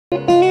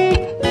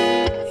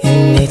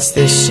It's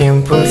the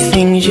simple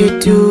things you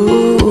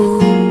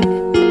do.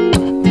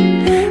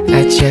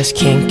 I just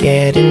can't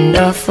get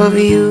enough of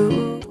you.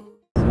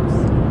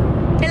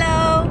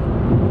 Hello.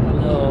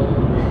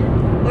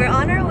 Hello. We're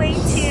on our way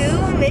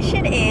to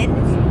Mission Inn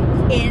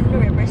in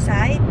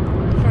Riverside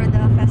for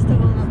the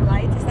Festival of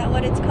Lights. Is that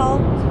what it's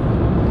called?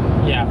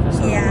 Yeah,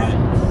 Festival of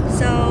Lights.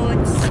 So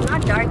it's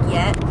not dark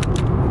yet,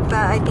 but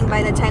I think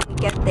by the time we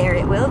get there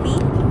it will be.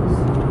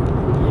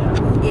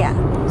 Yeah.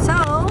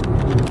 So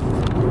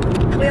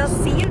we'll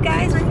see you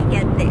guys when we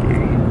get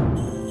there.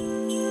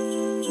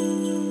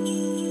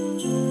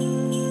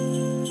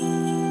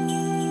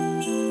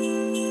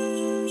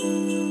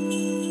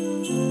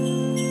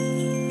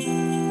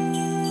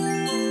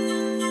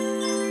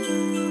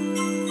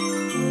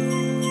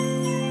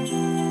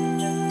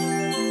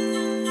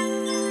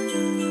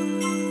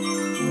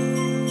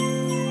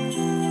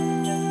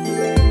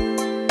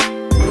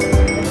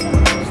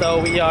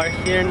 So we are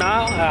here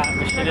now at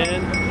Mission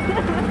Inn.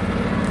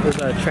 There's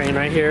a train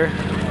right here. I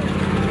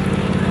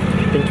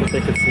think if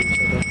they could see each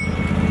other.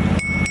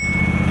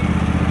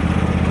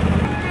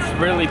 It's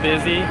really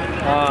busy.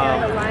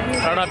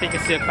 I don't know if you can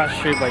see across the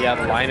street, but yeah,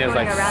 the line is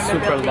like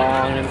super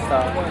long and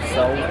stuff.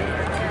 So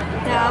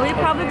yeah, we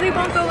probably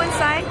won't go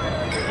inside.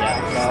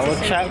 yeah,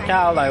 we'll check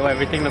out like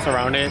everything that's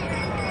around it.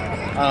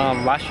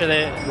 Last year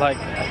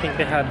I think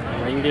they had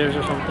reindeers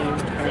or something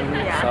apparently.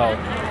 Yeah. So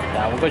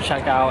yeah, we'll go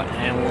check out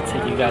and we'll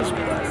take you guys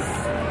with us.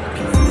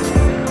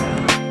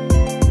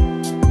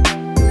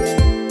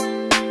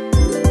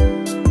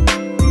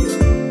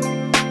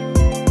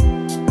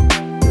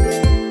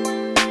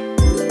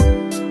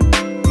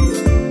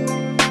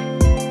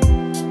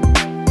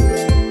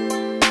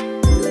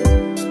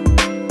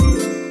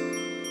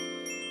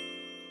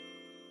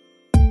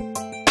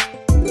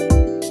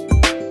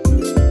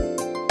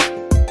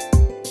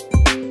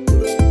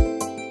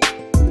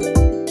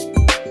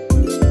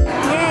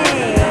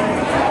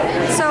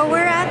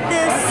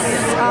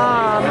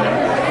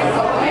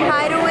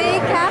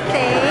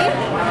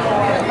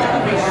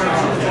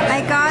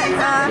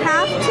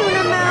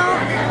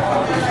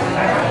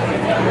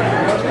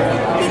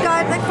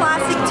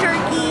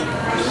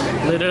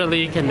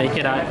 Literally, you can make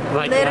it out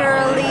like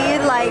literally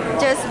like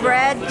just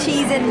bread,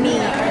 cheese, and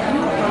meat.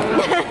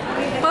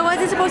 What was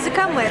it supposed to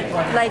come with?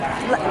 Like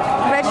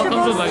vegetables? It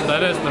comes with like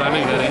lettuce, but I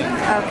didn't get it.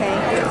 Okay.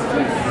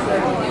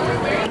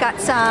 Got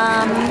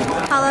some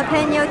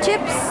jalapeno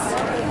chips.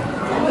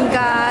 We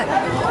got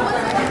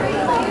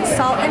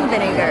salt and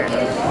vinegar.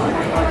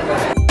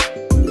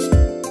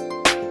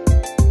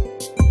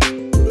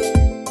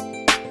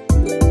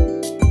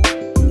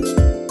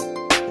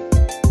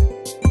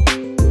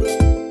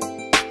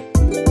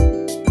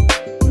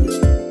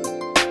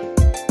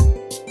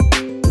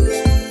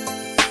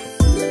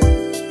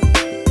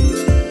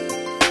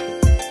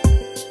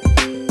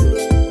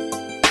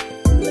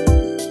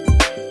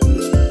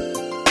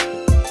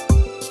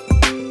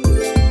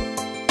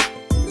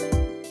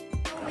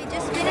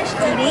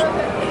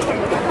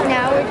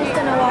 Now we're just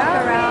gonna walk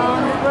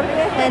around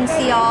and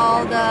see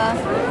all the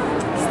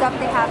stuff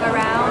they have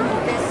around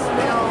this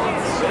little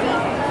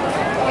street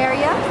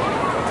area.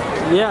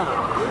 Yeah.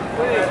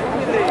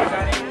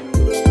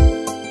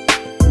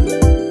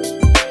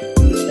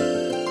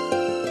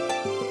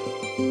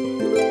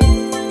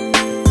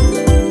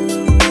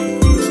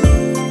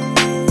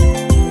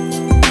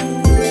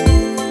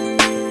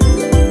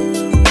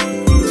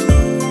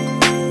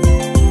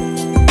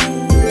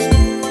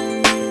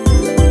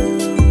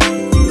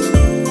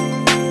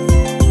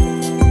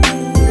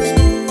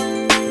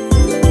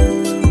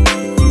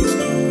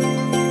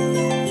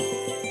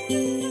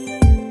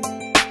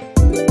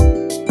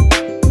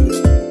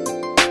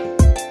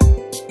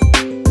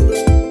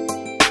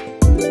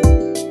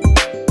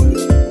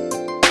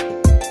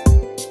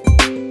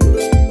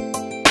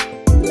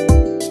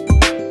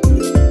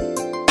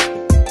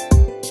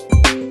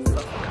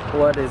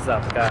 What is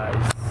up,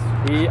 guys?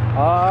 We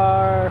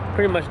are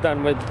pretty much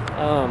done with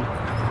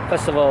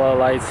Festival of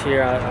Lights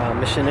here at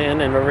Mission Inn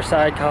in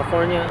Riverside,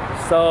 California.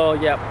 So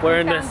yeah, we're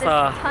in this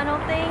tunnel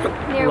thing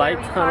near light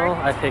where we tunnel.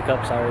 parked. I pick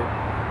up, sorry.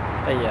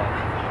 But yeah.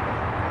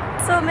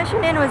 So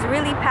Mission Inn was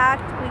really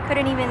packed. We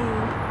couldn't even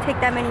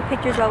take that many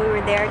pictures while we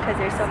were there because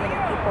there's so many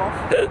people.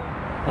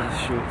 Oh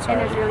shoot, And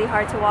sorry. it's really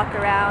hard to walk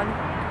around.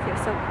 It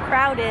was so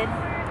crowded.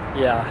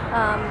 Yeah.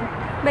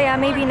 But yeah,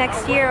 maybe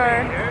next year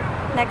or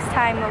next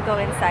time we'll go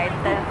inside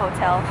the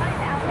hotel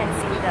and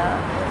see the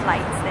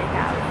lights they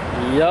have.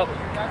 Yup.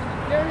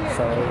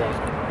 So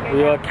yeah,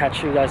 we will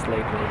catch you guys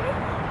later.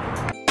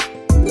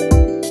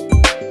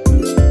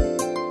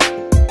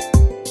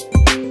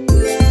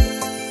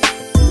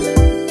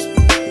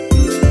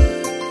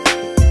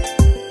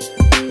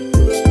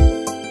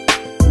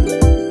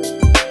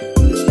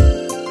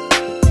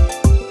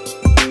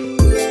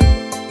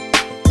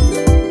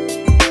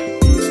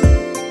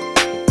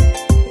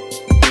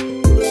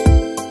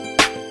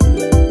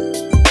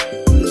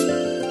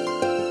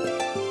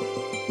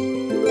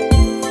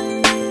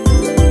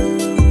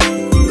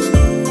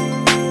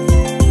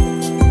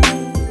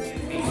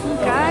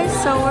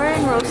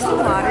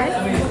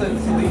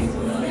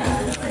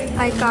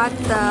 I got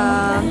the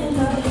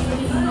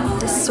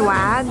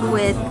swag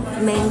with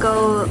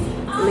mango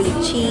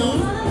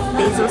lychee,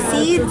 basil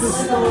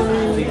seeds,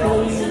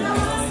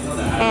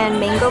 and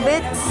mango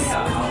bits,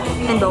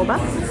 and boba.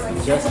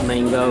 Just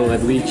mango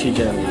with lychee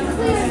jelly.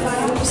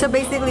 So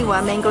basically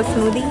what? Mango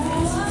smoothie?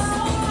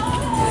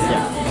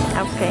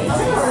 Yeah. Okay.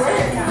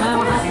 Now